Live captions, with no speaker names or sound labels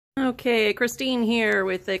Okay, Christine here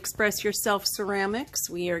with Express Yourself Ceramics.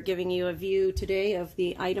 We are giving you a view today of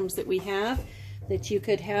the items that we have that you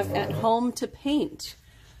could have at home to paint.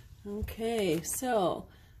 Okay, so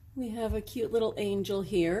we have a cute little angel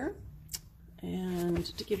here. And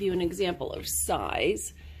to give you an example of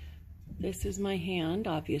size, this is my hand,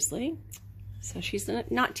 obviously. So she's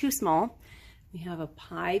not too small. We have a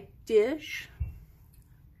pie dish,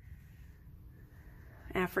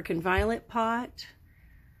 African violet pot.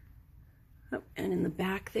 Oh, and in the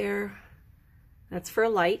back there, that's for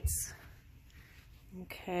lights.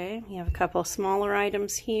 Okay, we have a couple smaller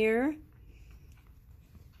items here.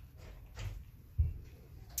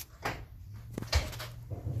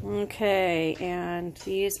 Okay, and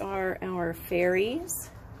these are our fairies.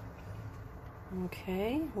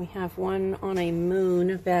 Okay, we have one on a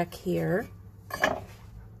moon back here.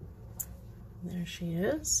 There she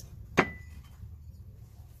is.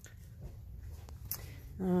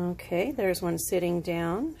 Okay, there's one sitting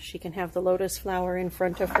down. She can have the lotus flower in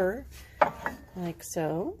front of her, like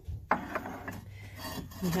so.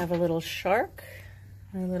 We have a little shark,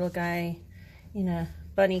 a little guy in a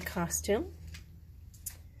bunny costume.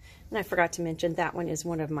 And I forgot to mention that one is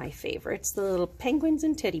one of my favorites, the little penguins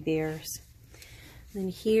and teddy bears.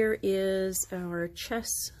 And here is our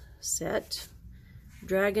chess set,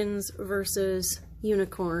 dragons versus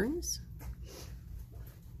unicorns.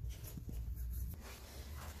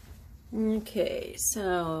 Okay,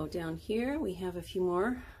 so down here we have a few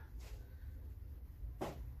more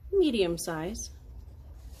medium size.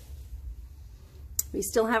 We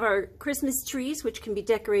still have our Christmas trees, which can be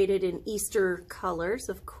decorated in Easter colors,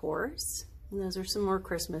 of course. And those are some more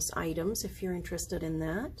Christmas items if you're interested in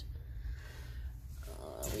that.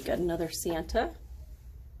 We got another Santa.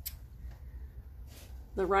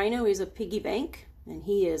 The rhino is a piggy bank, and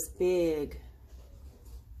he is big.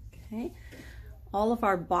 Okay. All of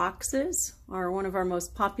our boxes are one of our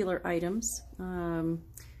most popular items.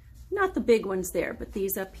 Not the big ones there, but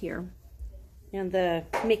these up here. And the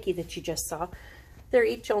Mickey that you just saw. They're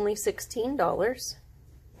each only $16.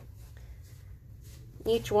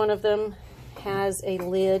 Each one of them has a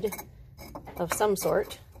lid of some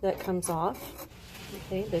sort that comes off.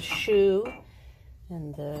 Okay, the shoe,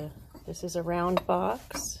 and this is a round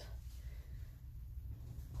box.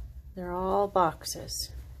 They're all boxes.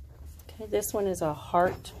 Okay, this one is a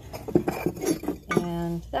heart,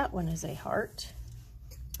 and that one is a heart.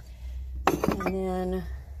 And then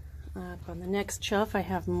up on the next shelf, I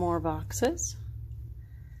have more boxes.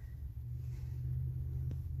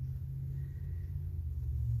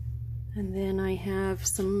 And then I have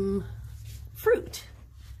some fruit.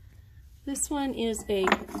 This one is a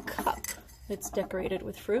cup that's decorated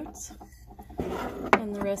with fruits.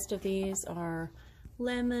 And the rest of these are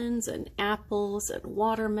lemons and apples and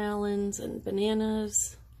watermelons and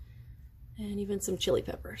bananas and even some chili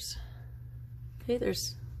peppers. Okay,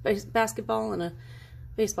 there's a basketball and a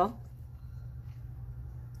baseball.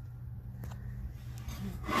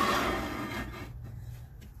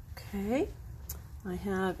 Okay, I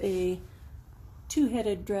have a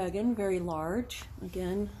two-headed dragon, very large.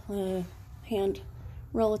 Again, hand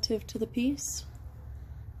relative to the piece.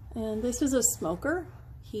 And this is a smoker.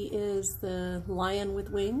 He is the lion with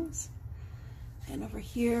wings. And over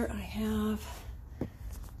here I have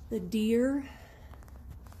the deer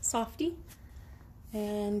softie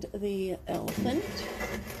and the elephant.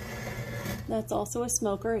 That's also a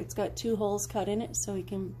smoker. It's got 2 holes cut in it so he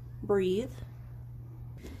can breathe.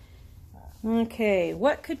 Okay,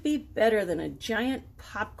 what could be better than a giant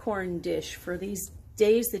popcorn dish for these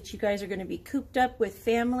days that you guys are going to be cooped up with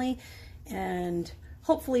family and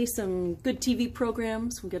hopefully some good TV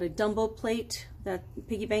programs. We've got a Dumbo plate. That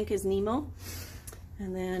piggy bank is Nemo.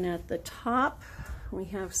 And then at the top, we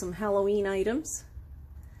have some Halloween items.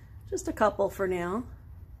 Just a couple for now.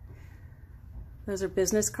 Those are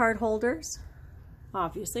business card holders,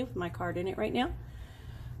 obviously, with my card in it right now.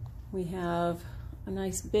 We have a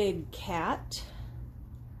nice big cat.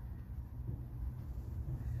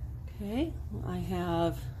 Okay, I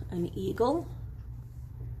have an eagle.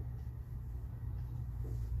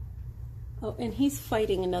 Oh, and he's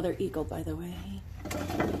fighting another eagle, by the way.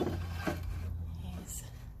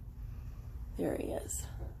 There he is.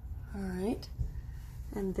 All right.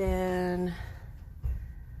 And then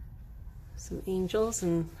some angels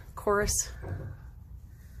and chorus.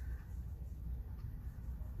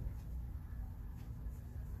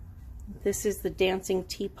 This is the Dancing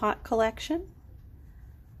Teapot collection.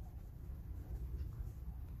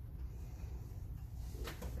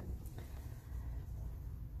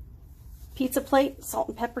 Pizza plate, salt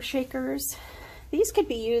and pepper shakers. These could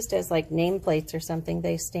be used as like nameplates or something.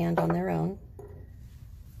 They stand on their own.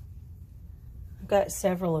 got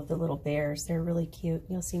several of the little bears. They're really cute.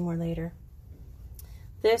 You'll see more later.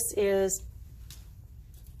 This is,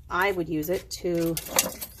 I would use it to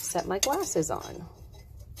set my glasses on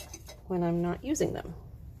when I'm not using them.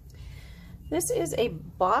 This is a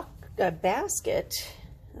basket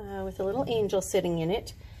with a little angel sitting in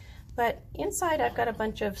it, but inside I've got a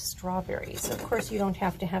bunch of strawberries. Of course, you don't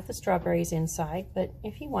have to have the strawberries inside, but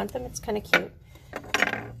if you want them, it's kind of cute.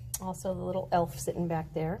 Also, the little elf sitting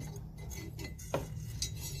back there.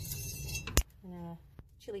 And a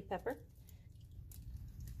chili pepper.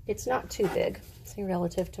 It's not too big, see,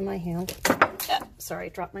 relative to my hand. Sorry, I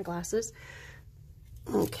dropped my glasses.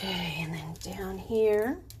 Okay, and then down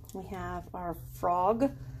here we have our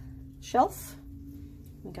frog shelf.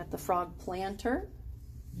 We got the frog planter.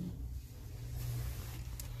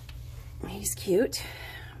 He's cute.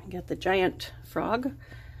 We got the giant frog.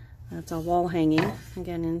 That's a wall hanging,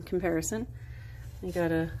 again in comparison. We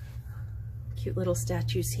got a cute little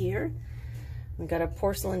statues here. We got a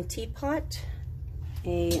porcelain teapot,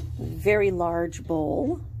 a very large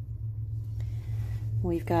bowl.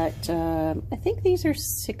 We've got, I think these are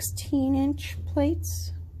 16-inch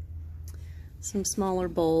plates. Some smaller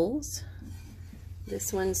bowls.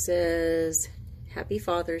 This one says, Happy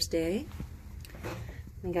Father's Day.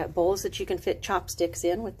 We got bowls that you can fit chopsticks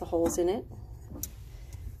in with the holes in it.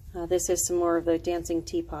 This is some more of the dancing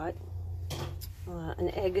teapot. An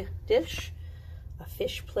egg dish, a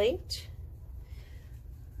fish plate.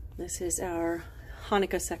 This is our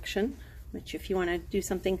Hanukkah section, which if you want to do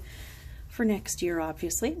something for next year,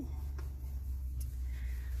 obviously.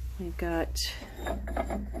 We've got,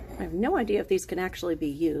 I have no idea if these can actually be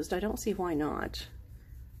used. I don't see why not.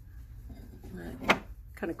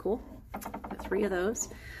 Kind of cool. Got 3 of those.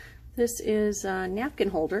 This is napkin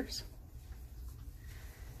holders.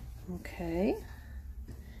 Okay.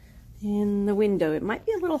 In the window, it might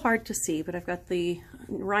be a little hard to see, but I've got the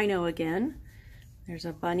rhino again. There's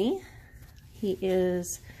a bunny. He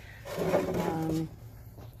is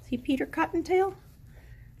he Peter Cottontail?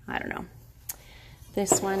 I don't know.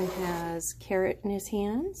 This one has carrot in his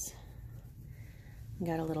hands. We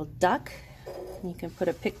got a little duck. You can put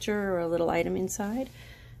a picture or a little item inside.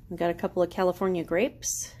 We've got a couple of California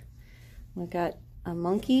grapes. We've got a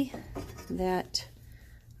monkey that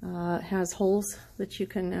has holes that you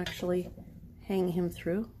can actually hang him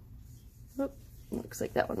through. Oop, looks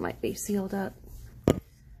like that one might be sealed up.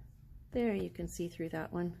 There, you can see through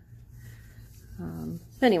that one.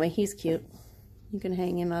 Anyway, he's cute. You can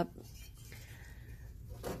hang him up.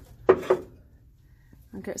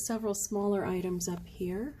 I've got several smaller items up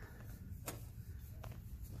here.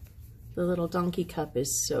 The little donkey cup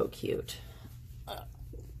is so cute.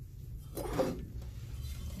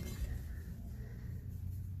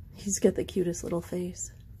 He's got the cutest little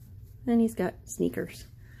face. And he's got sneakers.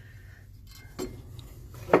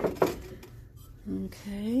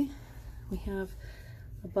 Okay, we have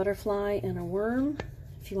a butterfly and a worm.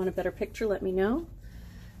 If you want a better picture, let me know.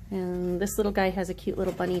 And this little guy has a cute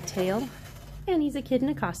little bunny tail. And he's a kid in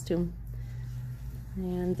a costume.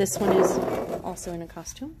 And this one is also in a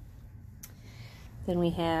costume. Then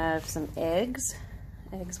we have some eggs.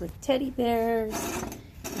 Eggs with teddy bears.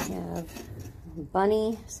 We have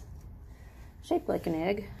bunnies shaped like an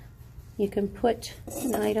egg. You can put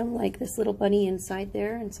an item like this little bunny inside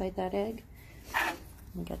there, inside that egg.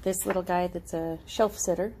 We got this little guy that's a shelf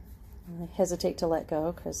sitter. I hesitate to let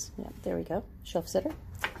go because, yeah, there we go, shelf sitter.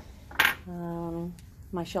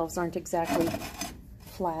 My shelves aren't exactly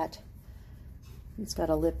flat. It's got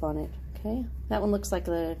a lip on it. Okay, that one looks like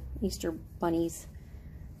the Easter bunnies.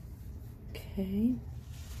 Okay,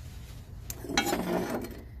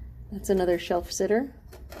 that's another shelf sitter.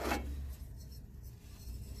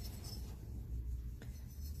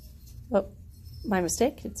 Oh, my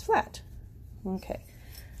mistake, it's flat. Okay,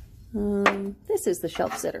 this is the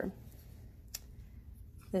shelf sitter.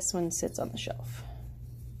 This one sits on the shelf.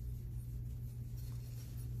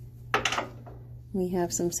 We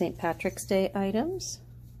have some St. Patrick's Day items.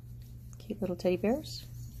 Cute little teddy bears.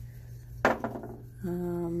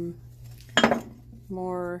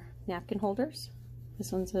 More napkin holders.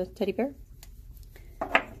 This one's a teddy bear.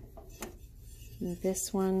 And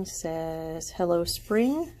this one says Hello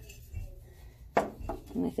Spring.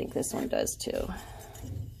 And I think this one does too.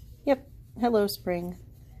 Yep, Hello Spring.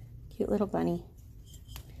 Cute little bunny.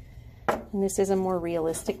 And this is a more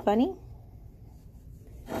realistic bunny.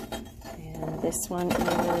 And this one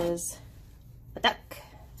is a duck.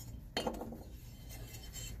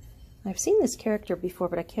 I've seen this character before,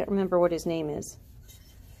 but I can't remember what his name is.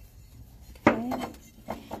 Okay.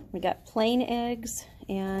 We got plain eggs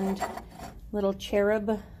and little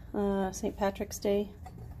cherub St. Patrick's Day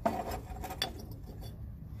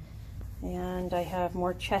And I have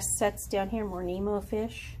more chest sets down here, more Nemo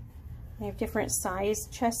fish. I have different size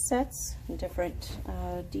chest sets and different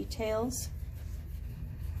details.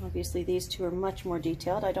 Obviously these two are much more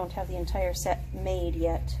detailed. I don't have the entire set made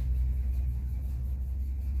yet.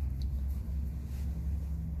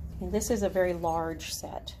 And this is a very large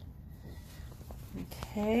set.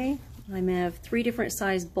 Okay, I have 3 different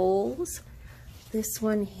size bowls. This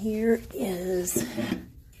one here is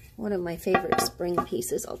one of my favorite spring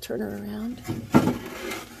pieces. I'll turn her around.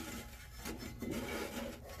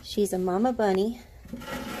 She's a mama bunny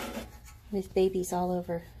with babies all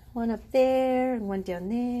over. One up there, and one down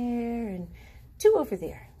there, and 2 over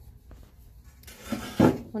there.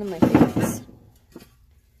 One of my favorites.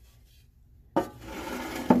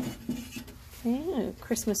 Okay, a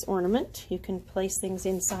Christmas ornament. You can place things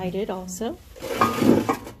inside it also.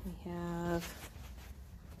 We have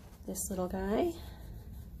this little guy,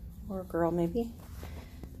 or girl maybe,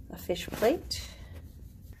 a fish plate.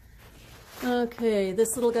 Okay,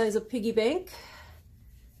 this little guy is a piggy bank,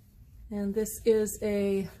 and this is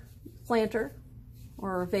a planter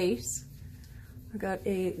or a vase. I got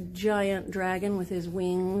a giant dragon with his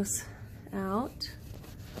wings out,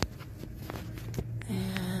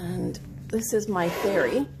 and this is my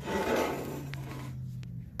fairy,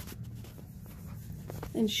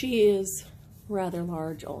 and she is rather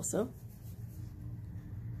large also.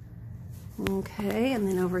 Okay, and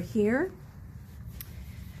then over here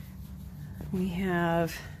we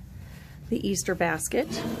have the Easter basket,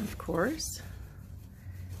 of course.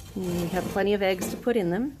 We have plenty of eggs to put in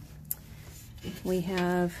them. We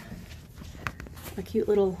have a cute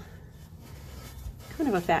little, kind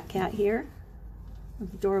of a fat cat here,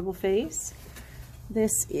 with adorable face.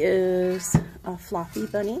 This is a floppy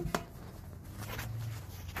bunny,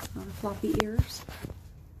 floppy ears.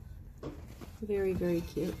 Very, very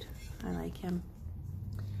cute. I like him.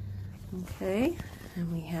 Okay,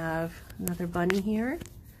 and we have another bunny here.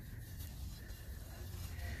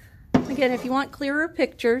 Again, if you want clearer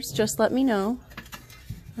pictures, just let me know.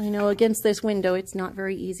 I know against this window it's not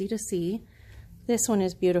very easy to see. This one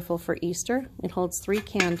is beautiful for Easter. It holds 3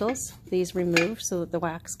 candles. These remove so that the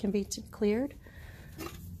wax can be cleared.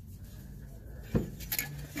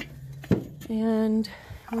 And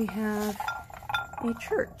we have a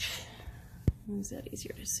church. Is that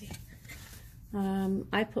easier to see?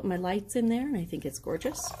 I put my lights in there and I think it's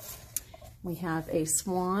gorgeous. We have a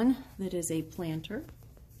swan that is a planter.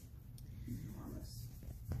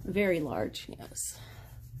 Very large, yes.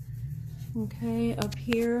 Okay, up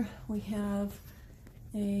here we have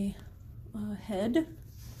a head,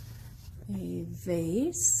 a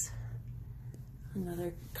vase,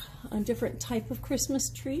 a different type of Christmas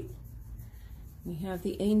tree. We have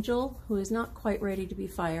the angel who is not quite ready to be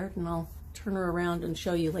fired, and I'll turn her around and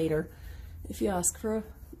show you later if you ask for a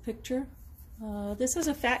picture. This is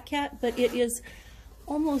a fat cat, but it is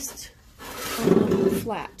almost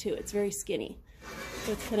flat too. It's very skinny.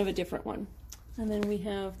 So it's kind of a different one. And then we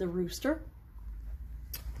have the rooster.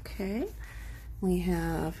 Okay. We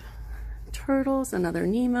have turtles, another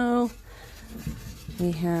Nemo.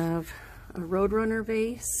 We have a Roadrunner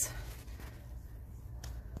vase.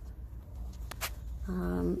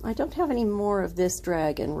 I don't have any more of this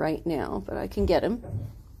dragon right now, but I can get him.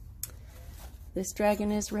 This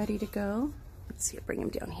dragon is ready to go. Let's see, I'll bring him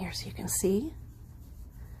down here so you can see.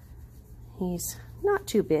 He's not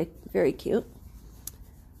too big, very cute.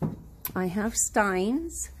 I have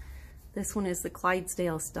steins. This one is the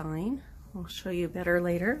Clydesdale stein. I'll show you better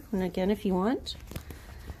later, and again if you want.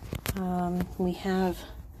 We have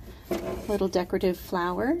little decorative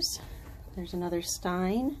flowers. There's another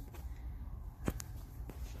stein.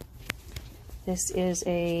 This is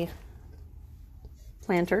a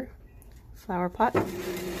planter, flower pot,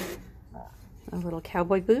 a little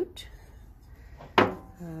cowboy boot.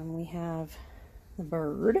 We have the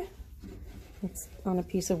bird. It's on a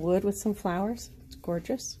piece of wood with some flowers. It's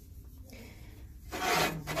gorgeous.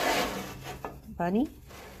 Bunny.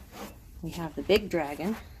 We have the big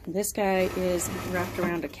dragon. This guy is wrapped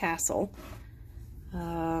around a castle.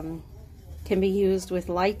 Can be used with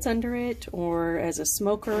lights under it, or as a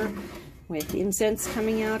smoker with incense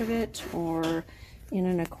coming out of it, or in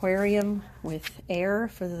an aquarium with air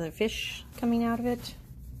for the fish coming out of it.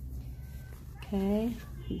 Okay,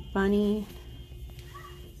 bunny.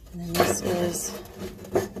 And then this is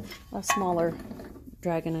a smaller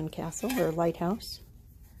dragon and castle, or lighthouse.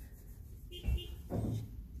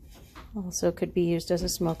 Also could be used as a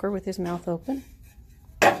smoker with his mouth open.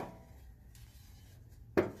 Okay,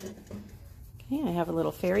 I have a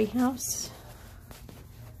little fairy house.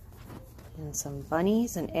 And some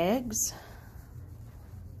bunnies and eggs.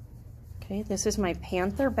 Okay, this is my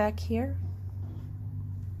panther back here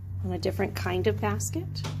on a different kind of basket.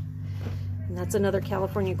 And that's another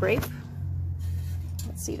California grape.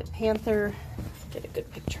 Let's see the panther. Get a good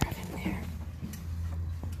picture of him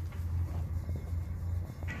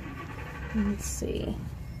there. Let's see.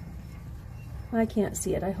 I can't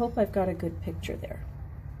see it. I hope I've got a good picture there.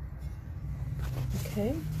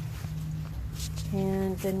 Okay.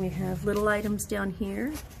 And then we have little items down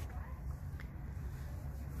here.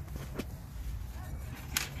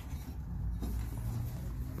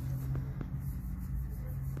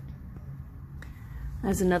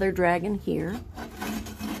 There's another dragon here.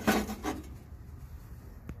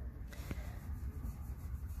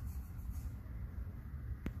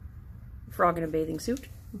 Frog in a bathing suit.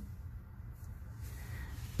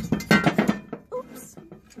 Oops.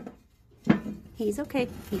 He's okay.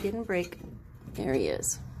 He didn't break. There he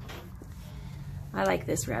is. I like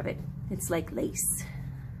this rabbit. It's like lace.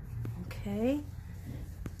 Okay.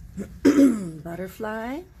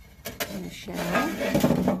 Butterfly and a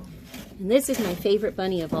shell. And this is my favorite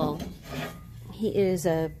bunny of all. He is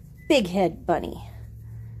a big head bunny.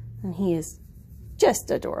 And he is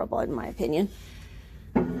just adorable in my opinion.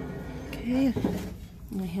 Okay.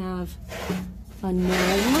 I have a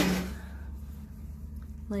gnome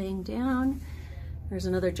laying down. There's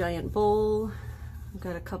another giant bowl. I've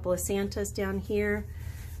got a couple of Santas down here.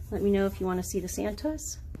 Let me know if you want to see the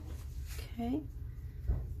Santas. Okay.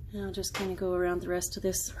 And I'll just kind of go around the rest of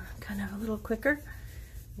this kind of a little quicker.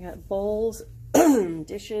 I got bowls,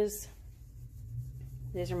 dishes.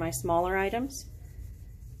 These are my smaller items.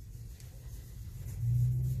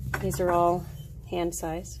 These are all hand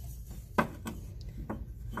size.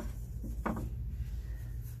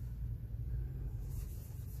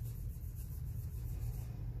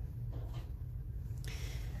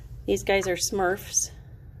 These guys are Smurfs.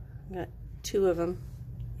 I've got 2 of them.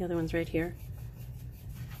 The other one's right here.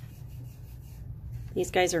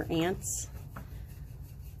 These guys are ants.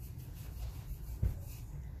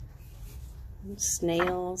 And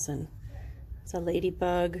snails, and it's a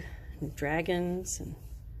ladybug, and dragons, and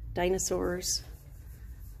dinosaurs.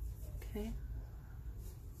 Okay.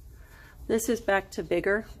 This is back to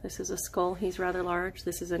bigger. This is a skull. He's rather large.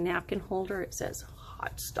 This is a napkin holder. It says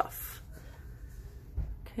hot stuff.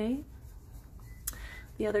 Okay.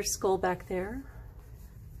 The other skull back there.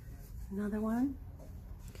 Another one.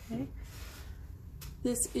 Okay.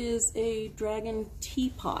 This is a dragon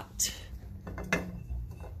teapot.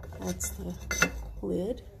 That's the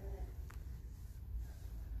lid.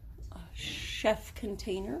 A chef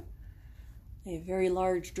container. A very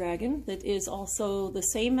large dragon that is also the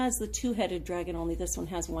same as the 2-headed dragon, only this one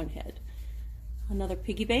has 1 head. Another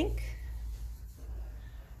piggy bank.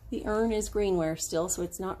 The urn is greenware still, so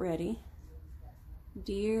it's not ready.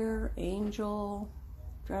 Deer, angel,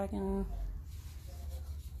 dragon.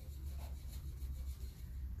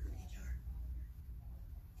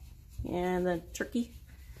 And the turkey.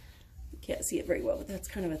 You can't see it very well, but that's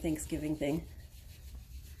kind of a Thanksgiving thing.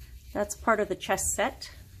 That's part of the chess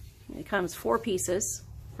set. It comes 4 pieces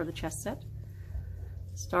for the chess set.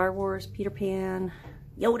 Star Wars, Peter Pan,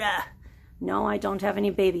 Yoda. No, I don't have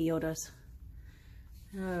any baby Yodas.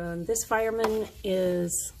 This fireman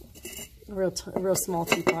is a real small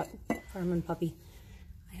teapot, fireman puppy.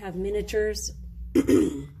 I have miniatures.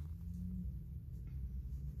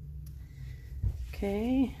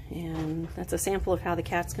 Okay, and that's a sample of how the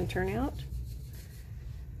cats can turn out.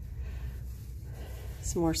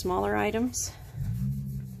 Some more smaller items.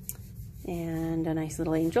 And a nice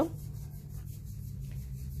little angel.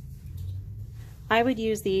 I would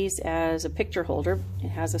use these as a picture holder. It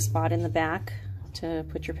has a spot in the back to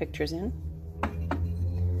put your pictures in.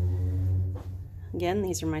 Again,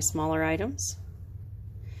 these are my smaller items.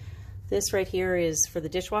 This right here is for the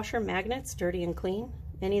dishwasher, magnets, dirty and clean.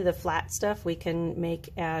 Any of the flat stuff we can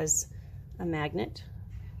make as a magnet.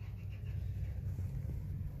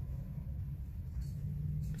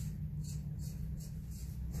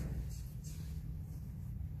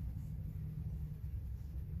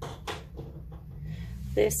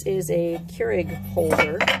 This is a Keurig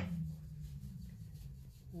holder. I've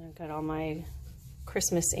got all my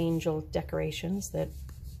Christmas angel decorations that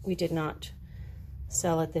we did not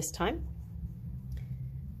sell at this time.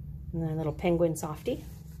 And then a little penguin softie.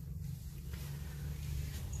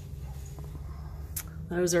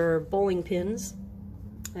 Those are bowling pins,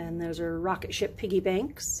 and those are rocket ship piggy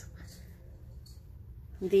banks.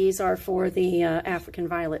 These are for the African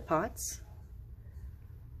violet pots.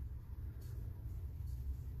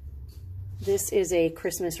 This is a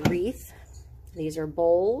Christmas wreath. These are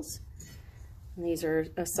bowls. And these are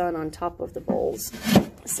a sun on top of the bowls.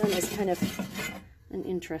 The sun is kind of an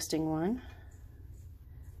interesting one.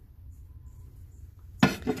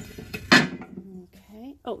 Okay.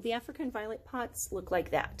 Oh, the African violet pots look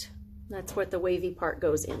like that. That's what the wavy part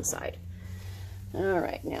goes inside. All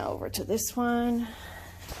right, now over to this one.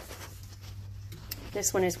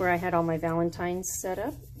 This one is where I had all my Valentines set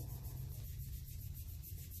up.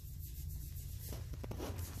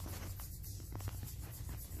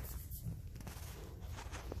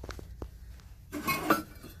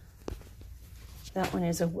 That one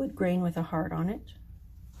is a wood grain with a heart on it.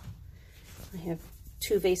 I have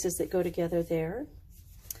two vases that go together there.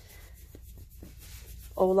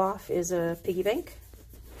 Olaf is a piggy bank.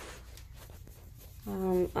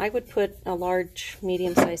 I would put a large,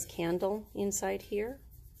 medium-sized candle inside here.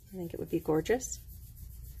 I think it would be gorgeous.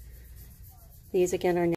 These again are